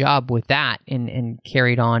pretty good job with that and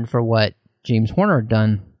carried on for what James Horner had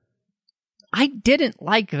done. I didn't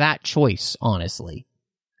like that choice, honestly.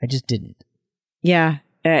 I just didn't. Yeah.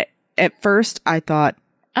 At first, I thought,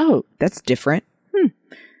 oh, that's different.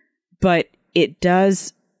 But it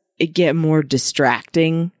does get more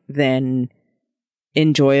distracting than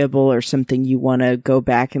enjoyable or something you want to go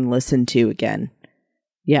back and listen to again.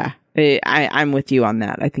 Yeah. I'm with you on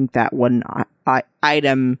that. I think that one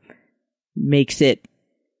item makes it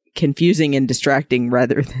confusing and distracting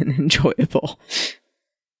rather than enjoyable.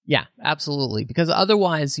 Yeah, absolutely. Because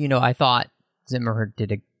otherwise, I thought Zimmer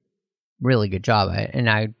did a really good job.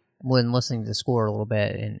 When listening to the score a little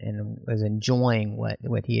bit and was enjoying what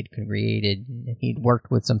he had created. He'd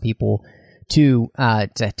worked with some people to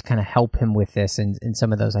kind of help him with this in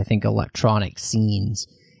some of those, I think, electronic scenes.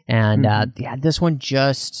 And this one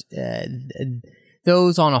just,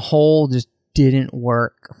 those on a whole just didn't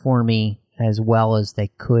work for me as well as they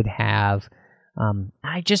could have.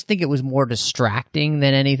 I just think it was more distracting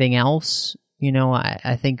than anything else.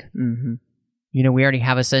 I think, we already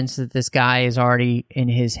have a sense that this guy is already in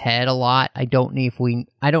his head a lot. I don't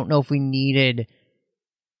know if we needed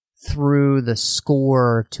through the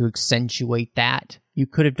score to accentuate that. You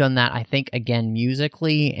could have done that, I think, again,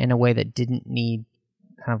 musically in a way that didn't need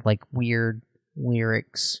kind of like weird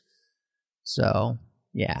lyrics. So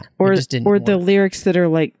Yeah. Or it just didn't the work. lyrics that are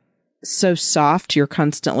like so soft you're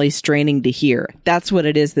constantly straining to hear. That's what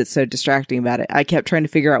it is that's so distracting about it. I kept trying to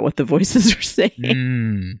figure out what the voices are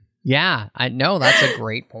saying. Yeah, I know. That's a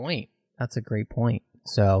great point. That's a great point.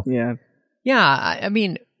 So, Yeah. I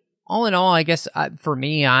mean, all in all, I guess for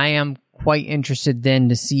me, I am quite interested then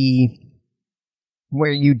to see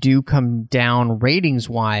where you do come down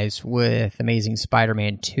ratings-wise with Amazing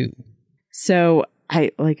Spider-Man 2. So,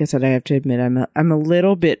 like I said, I have to admit, I'm a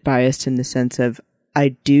little bit biased in the sense of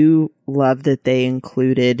I do love that they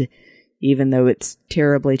included, even though it's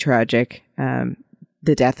terribly tragic,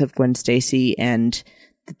 the death of Gwen Stacy, and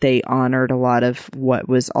that they honored a lot of what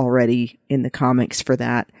was already in the comics for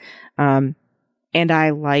that. And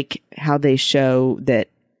I like how they show that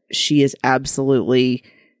she is absolutely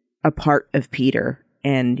a part of Peter.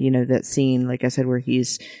 And, you know, that scene, like I said, where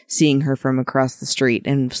he's seeing her from across the street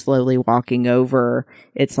and slowly walking over,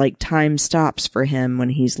 it's like time stops for him when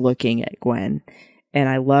he's looking at Gwen. And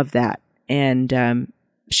I love that. And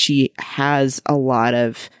she has a lot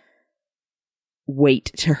of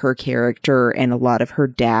weight to her character and a lot of her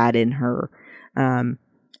dad in her.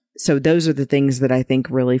 So those are the things that I think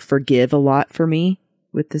really forgive a lot for me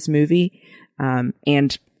with this movie.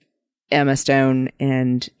 And Emma Stone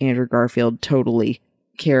and Andrew Garfield totally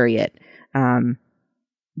carry it.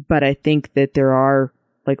 But I think that there are,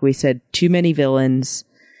 like we said, too many villains,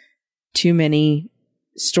 too many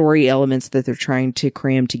story elements that they're trying to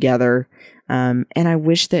cram together. And I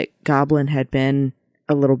wish that Goblin had been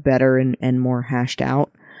a little better and more hashed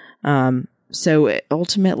out. So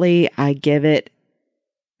ultimately, I give it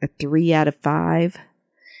a 3 out of 5.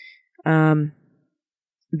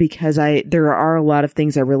 Because there are a lot of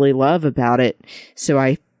things I really love about it. So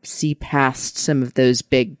I see past some of those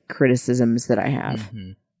big criticisms that I have.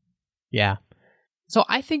 Mm-hmm. Yeah. So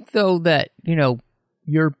I think, though, that, you know,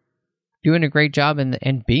 you're doing a great job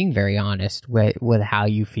and being very honest with how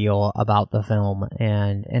you feel about the film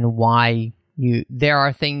and why there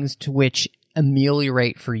are things to which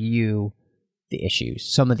ameliorate for you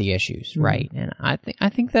some of the issues, right? And I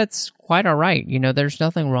think that's quite all right. You know, there's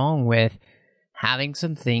nothing wrong with having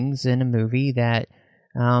some things in a movie that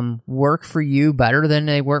work for you better than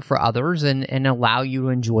they work for others and allow you to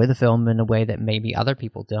enjoy the film in a way that maybe other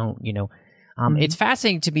people don't, you know. It's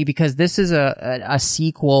fascinating to me because this is a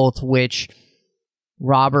sequel to which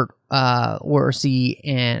Roberto Orci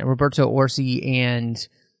and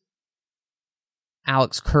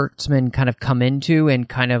Alex Kurtzman kind of come into and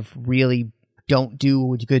kind of really don't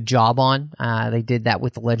do a good job on. They did that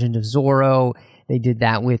with The Legend of Zorro. They did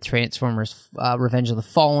that with Transformers Revenge of the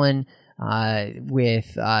Fallen,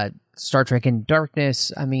 with Star Trek Into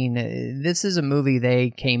Darkness. I mean, this is a movie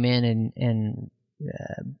they came in and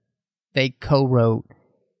they co-wrote.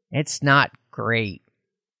 It's not great.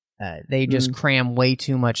 They just cram way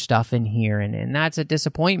too much stuff in here, and that's a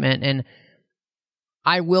disappointment. And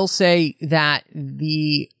I will say that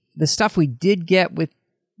the stuff we did get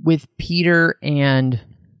with Peter and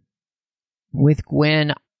with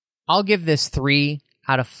Gwen, I'll give this 3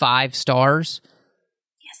 out of 5 stars.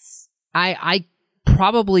 Yes. I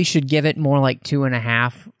probably should give it more like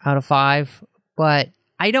 2.5 out of 5, but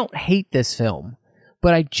I don't hate this film.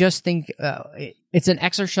 But I just think it's an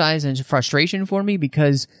exercise in frustration for me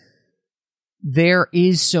because there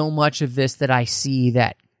is so much of this that I see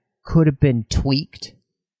that could have been tweaked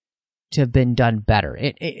to have been done better.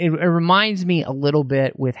 It reminds me a little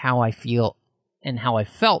bit with how I feel and how I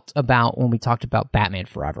felt about when we talked about Batman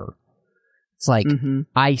Forever. It's like,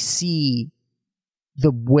 I see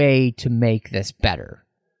the way to make this better.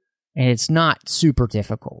 And it's not super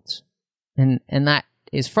difficult. And that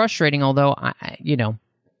is frustrating, although,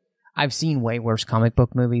 I've seen way worse comic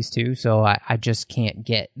book movies too, so I just can't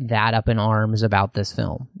get that up in arms about this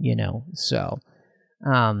film, you know? So,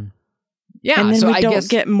 yeah. And then so we I don't guess,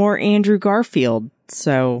 get more Andrew Garfield,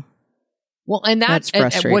 so... Well, and that's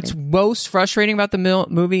frustrating. And what's most frustrating about the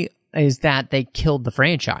movie is that they killed the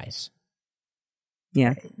franchise.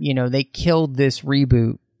 Yeah. You know, they killed this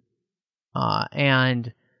reboot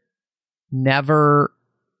and never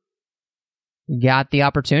got the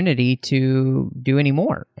opportunity to do any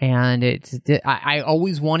more. And I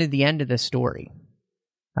always wanted the end of this story.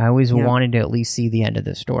 I always wanted to at least see the end of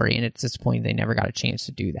the story. And at this point, they never got a chance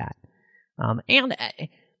to do that. And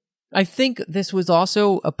I think this was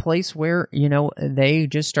also a place where, you know, they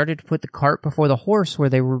just started to put the cart before the horse, where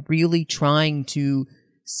they were really trying to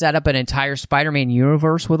set up an entire Spider-Man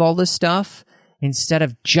universe with all this stuff, instead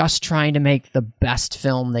of just trying to make the best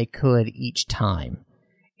film they could each time.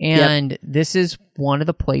 And this is one of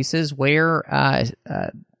the places where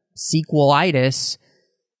sequelitis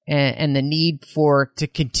and the need to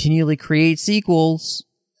continually create sequels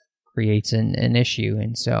creates an issue.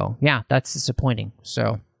 And so, yeah, that's disappointing.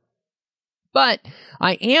 So, but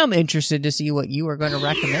I am interested to see what you are going to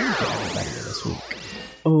recommend to everybody this week.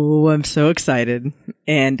 Oh, I'm so excited.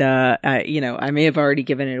 And, I may have already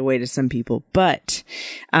given it away to some people, but,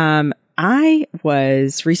 I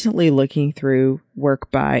was recently looking through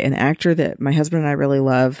work by an actor that my husband and I really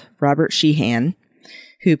love, Robert Sheehan,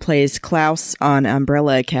 who plays Klaus on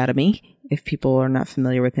Umbrella Academy, if people are not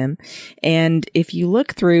familiar with him. And if you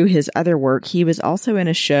look through his other work, he was also in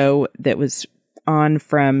a show that was on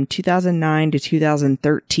from 2009 to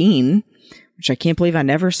 2013, which I can't believe I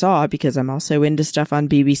never saw because I'm also into stuff on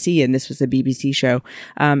BBC, and this was a BBC show.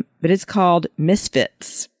 But it's called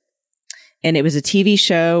Misfits. And it was a TV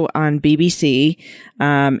show on BBC,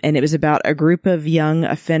 and it was about a group of young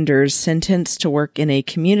offenders sentenced to work in a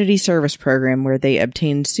community service program where they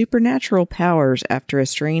obtained supernatural powers after a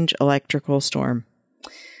strange electrical storm.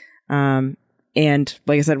 And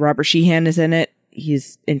like I said, Robert Sheehan is in it.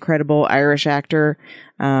 He's incredible Irish actor.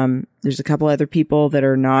 There's a couple other people that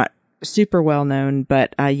are not super well known,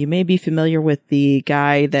 but you may be familiar with the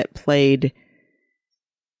guy that played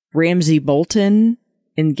Ramsay Bolton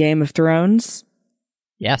in Game of Thrones.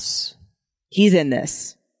 Yes. He's in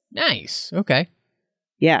this. Nice. Okay.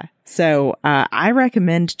 Yeah. So I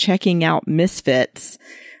recommend checking out Misfits.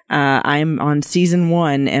 I'm on season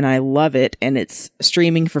 1 and I love it. And it's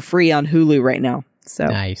streaming for free on Hulu right now. So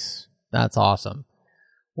nice. That's awesome.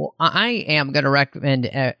 Well, I am going to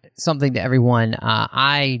recommend something to everyone.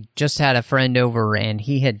 I just had a friend over and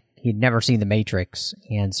he'd never seen The Matrix.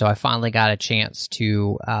 And so I finally got a chance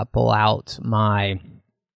to pull out my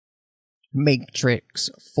Matrix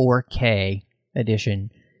 4K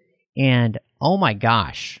edition, and oh my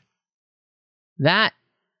gosh, that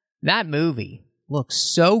movie looks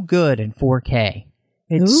so good in 4K.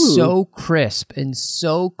 It's so crisp and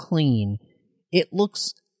so clean. It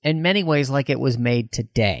looks in many ways like it was made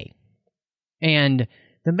today. And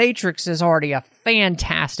The Matrix is already a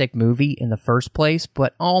fantastic movie in the first place,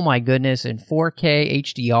 but oh my goodness, in 4K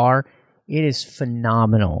HDR, it is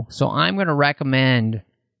phenomenal. So I'm going to recommend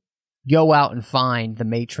go out and find The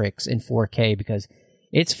Matrix in 4K because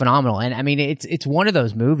it's phenomenal. And I mean, it's one of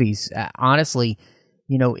those movies, honestly,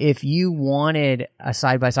 you know, if you wanted a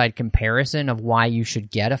side-by-side comparison of why you should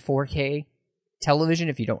get a 4K television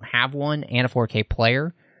if you don't have one and a 4K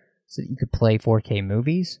player so that you could play 4K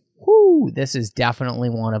movies, this is definitely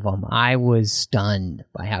one of them. I was stunned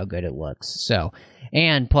by how good it looks. So,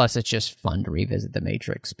 and plus it's just fun to revisit The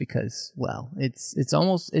Matrix because, well, it's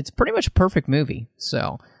pretty much a perfect movie.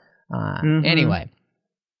 So, anyway,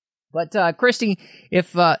 but Christy,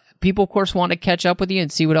 if people, of course, want to catch up with you and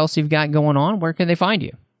see what else you've got going on, where can they find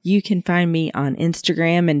you? You can find me on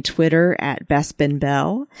Instagram and Twitter at Bespin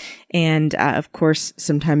Bell. And, of course,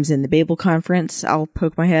 sometimes in the Babel conference, I'll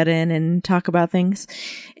poke my head in and talk about things.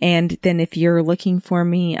 And then if you're looking for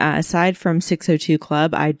me, aside from 602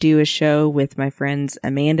 Club, I do a show with my friends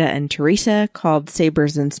Amanda and Teresa called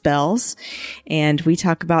Sabers and Spells. And we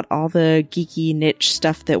talk about all the geeky niche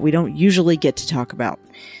stuff that we don't usually get to talk about.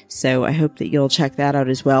 So I hope that you'll check that out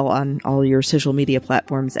as well on all your social media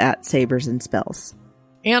platforms at Sabers and Spells.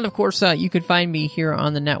 And, of course, you can find me here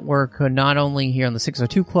on the network, not only here on the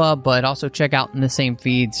 602 Club, but also check out in the same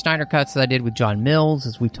feed Snyder Cuts that I did with John Mills,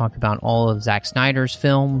 as we talked about all of Zack Snyder's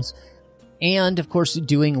films. And, of course,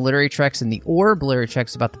 doing Literary Treks in the Orb. Literary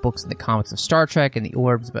Treks about the books and the comics of Star Trek, and the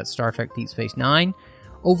Orbs about Star Trek Deep Space Nine.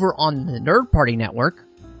 Over on the Nerd Party Network,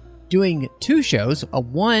 doing 2 shows.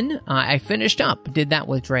 One, I finished up, did that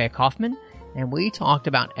with Drea Kaufman. And we talked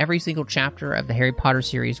about every single chapter of the Harry Potter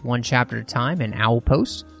series, one chapter at a time, in Owl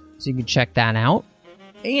Post, so you can check that out.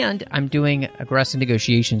 And I'm doing Aggressive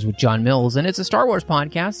Negotiations with John Mills, and it's a Star Wars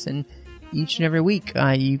podcast, and each and every week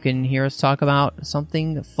you can hear us talk about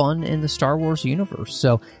something fun in the Star Wars universe.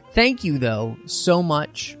 So thank you, though, so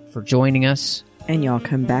much for joining us. And y'all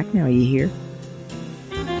come back now, you hear?